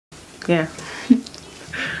Yeah.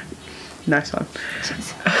 Nice one.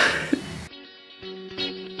 Cheers.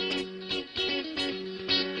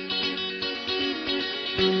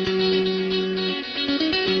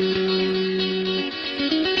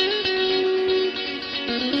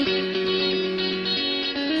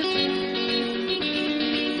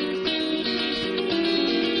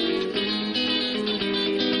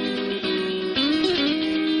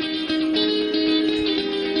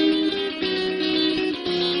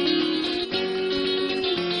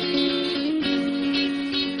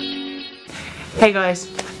 Hey guys,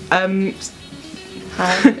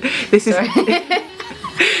 Hi. this is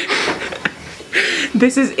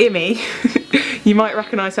this is Imi. You might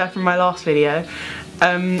recognise her from my last video.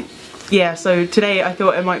 Yeah, so today I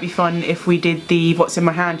thought it might be fun if we did the What's in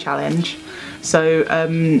My Hand challenge. So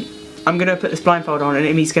I'm gonna put this blindfold on and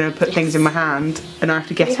Imi's gonna put things in my hand and I have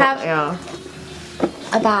to guess what they are.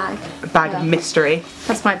 A bag. A bag of mystery.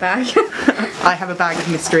 That's my bag. I have a bag of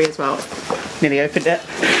mystery as well. Nearly opened it.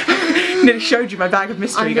 Nearly showed you my bag of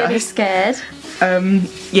mystery, I'm guys. really scared.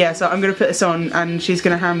 Yeah, so I'm going to put this on and she's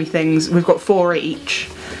going to hand me things. We've got 4 each.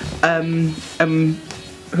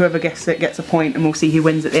 Whoever guesses it gets a point and we'll see who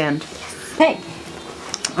wins at the end. Hey.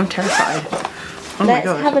 I'm terrified. Oh Let's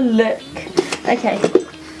my god. have a look. Okay.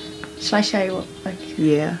 Shall I show you what? Okay.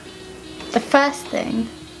 Yeah. The first thing.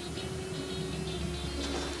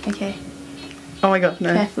 Okay. Oh my god,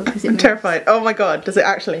 no. Careful, 'cause it I'm moves. terrified. Oh my god, does it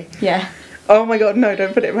actually? Yeah. Oh my god, no,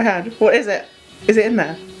 don't put it in my hand. What is it? Is it in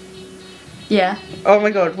there? Yeah. Oh my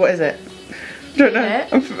god, what is it? I don't know.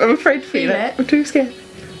 Feel it. I'm afraid to feel Feel it. it. I'm too scared.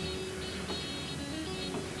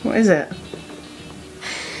 What is it?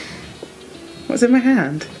 What's in my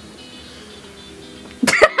hand?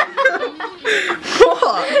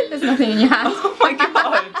 What? There's nothing in your hand. Oh my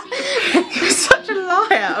god. You're such a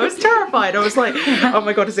liar. I was terrified. I was like, oh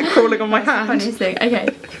my god, is it crawling on my hand? Funniest thing. Okay.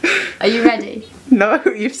 Are you ready? No,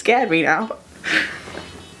 you've scared me now.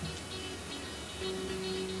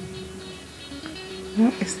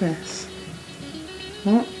 What is this?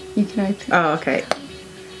 What? You can open. Oh, okay.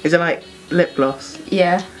 Is it like lip gloss?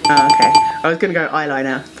 Yeah. Oh, okay. I was gonna go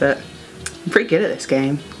eyeliner, but I'm pretty good at this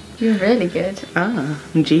game. You're really good. Ah,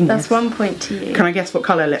 I'm genius. That's 1 point to you. Can I guess what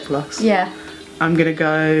colour lip gloss? Yeah. I'm gonna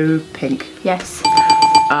go pink. Yes.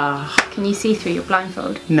 Ah, Can you see through your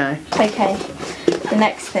blindfold? no. Okay. The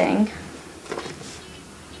next thing.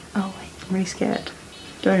 Oh wait. I'm really scared.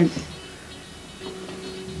 Don't.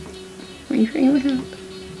 What are you putting in my hand?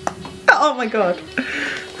 Oh my god.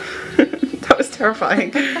 That was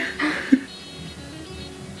terrifying.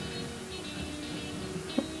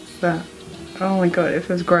 What's that? Oh my god, it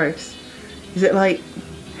feels gross. Is it like...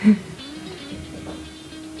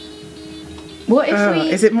 What if we?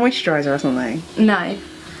 Is it moisturiser or something? No.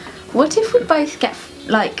 What if we both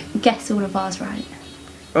guess all of ours right?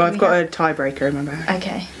 Oh, I've We got have- a tiebreaker in my bag.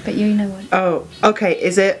 Okay, but you know what? Oh, okay.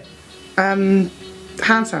 Is it hand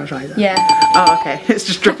sanitizer? Yeah. Oh, okay. It's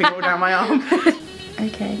just dripping all down my arm.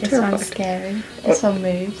 Okay, this Terrified. one's scary. This one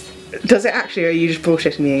moves. Does it actually, or are you just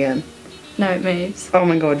bullshitting me again? No, it moves. Oh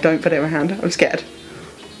my god, don't put it in my hand. I'm scared.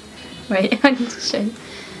 Wait, I need to show you.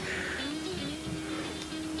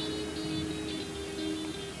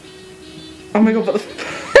 Oh my god, what the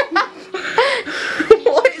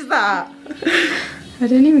what is that? I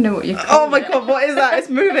don't even know what you're Oh my god, what is that? It's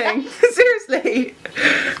moving. Seriously.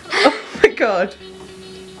 Oh my god.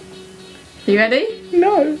 You ready?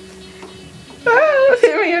 No. Ah,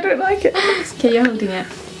 I don't like it. Okay, you're holding it.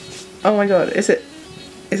 Oh my god, is it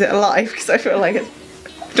alive? Because I feel like I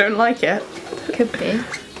don't like it. Could be.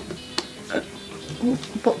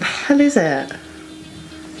 What the hell is it?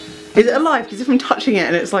 Is it alive? Because if I'm touching it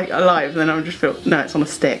and it's like alive, then I'll just feel... No, it's on a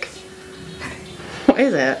stick. What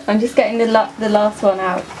is it? I'm just getting the last one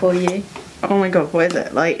out for you. Oh my god, what is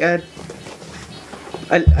it? Like, I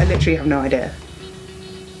literally have no idea.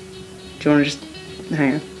 Do you want to just...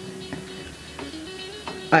 Hang on.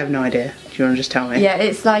 I have no idea. Do you want to just tell me? Yeah,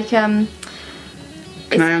 it's like Can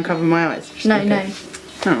I uncover my eyes? Just no, look no. at-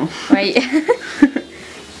 Oh. Wait.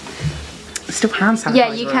 It's still hand sanitizer.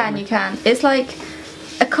 Yeah, you can, you can. It's like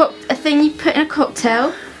a thing you put in a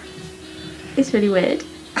cocktail. It's really weird.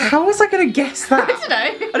 How was I going to guess that? I don't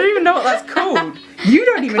know. I don't even know what that's called. You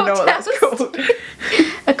don't even know what that's cocktail called.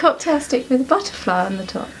 A cocktail stick with a butterfly on the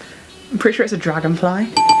top. I'm pretty sure it's a dragonfly.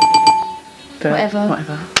 But Whatever.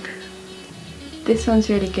 Whatever. This one's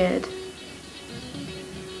really good.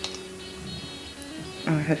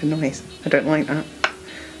 Oh, I heard a noise. I don't like that.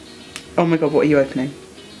 Oh my god, what are you opening?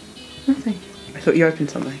 Nothing. I thought you opened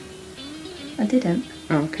something. I didn't.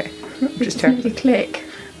 Oh, okay. I'm It just made a terrified. click.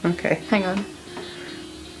 Okay. Hang on.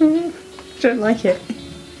 I don't like it.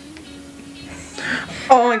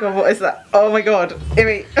 Oh my god, what is that? Oh my god,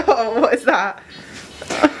 Imi, oh, what is that?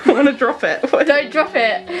 I want to drop it. Don't drop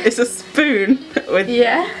it. It's a spoon with...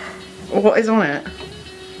 Yeah. What is on it?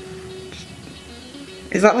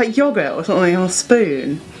 Is that like yogurt or something on a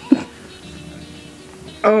spoon?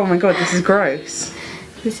 Oh my god, this is gross.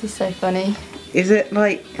 This is so funny. Is it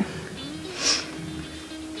like...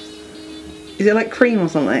 Is it like cream or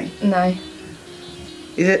something? No.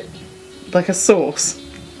 Is it like a sauce?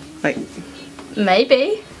 Like...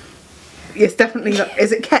 Maybe. It's definitely like...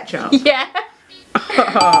 Is it ketchup? Yeah.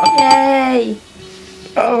 Yay.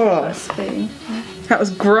 Oh, A spoon. that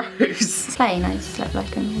was gross. Plain, I just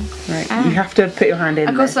like a normal. Right, Ah. you have to put your hand in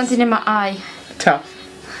I got this. something in my eye. Tough.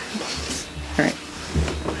 Right,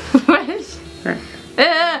 right.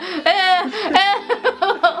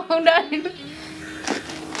 Oh no.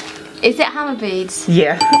 Is it hammer beads?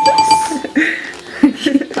 Yeah. I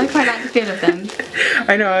quite like the feel of them.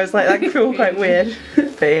 I know, I was like, that could feel quite weird.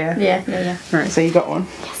 But yeah. Yeah. Right, so you got one.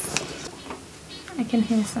 I can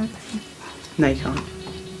hear something. No, you can't.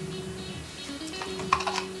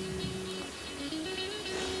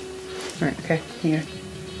 Right, okay, here you go.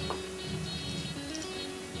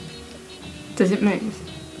 Does it move?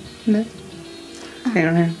 No. Hang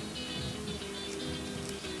on, hang on.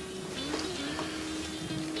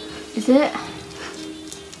 Is it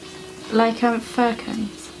like fir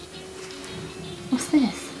cones? What's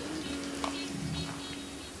this?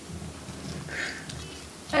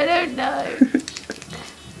 I don't know.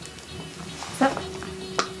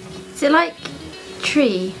 Is it like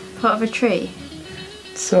tree? Part of a tree?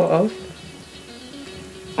 Sort of.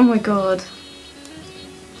 Oh my god.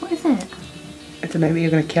 What is it? I don't know, but you're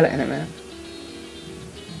going to kill it in a minute.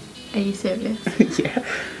 Are you serious? Yeah.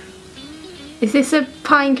 Is this a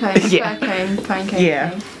pine cone? Yeah. Fir cone, pine cone. Yeah.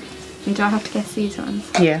 Thing? And do I have to guess these ones?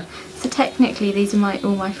 Yeah. So technically these are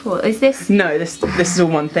all my fault. Is this? No, this is all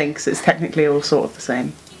one thing, because it's technically all sort of the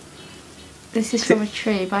same. This is from a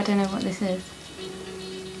tree, but I don't know what this is.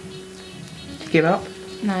 Give up?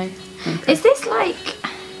 No. Okay. Is this like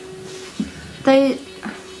they?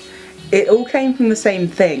 It all came from the same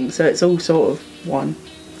thing, so it's all sort of one.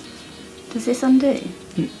 Does this undo?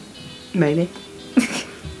 Maybe.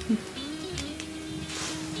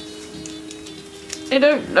 I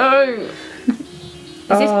don't know.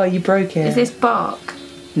 Oh, you broke it. Is this bark?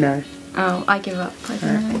 No. Oh, I give up. I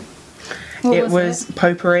don't Right. know. What It was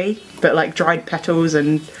potpourri, but like dried petals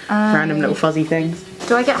and random little fuzzy things.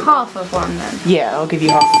 Do I get half of one then? Yeah, I'll give you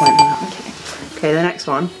half a point for that. Okay. Okay, the next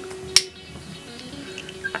one.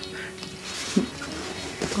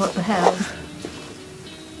 What the hell?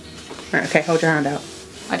 Right, okay, hold your hand out.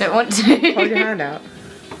 I don't want to. Hold your hand out.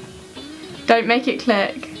 Don't make it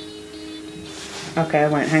click. Okay, I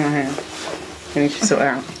won't. Hang on. Let me just sort it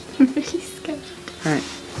out. I'm really scared. Right.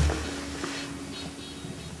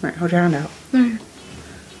 Right, hold your hand out. No.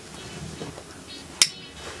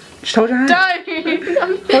 Just hold your hand out.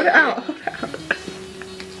 Don't! Hold it out. Hold it out.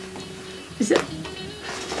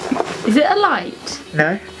 Is it a light?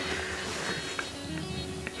 No.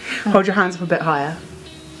 Hold your hands up a bit higher.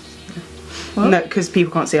 What? No, because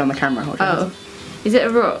people can't see on the camera. Hold your hands Oh. up. Is it a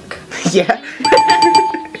rock? Yeah.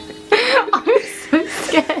 I'm so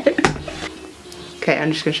scared. Okay,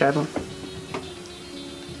 I'm just gonna show everyone.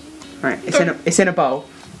 Right, it's in a bowl.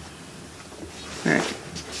 Right.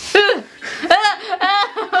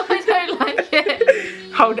 I don't like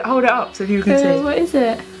it. Hold it up so people can see. What is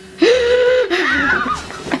it?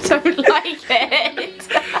 I don't like it.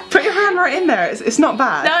 Put your hand right in there. It's not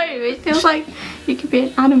bad. No, it feels like you could be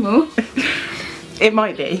an animal. It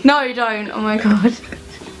might be. No, don't. Oh my god.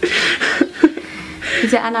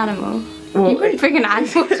 Is it an animal? Well, You wouldn't bring an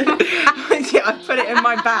animal to my house. yeah, I put it in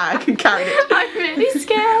my bag and carried it. I'm really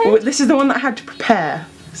scared. Well, this is the one that I had to prepare.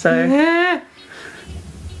 So Yeah.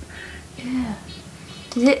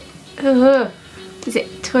 Is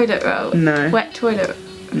it toilet roll? No. Wet toilet roll?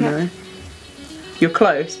 no. You're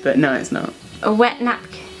close, but no, it's not. A wet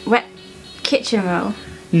napkin? Wet kitchen roll?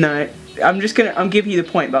 No. I'm giving you the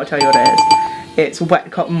point, but I'll tell you what it is. It's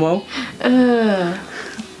wet cotton wool. Ugh.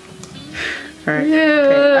 Alright.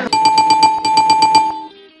 Ugh. Okay.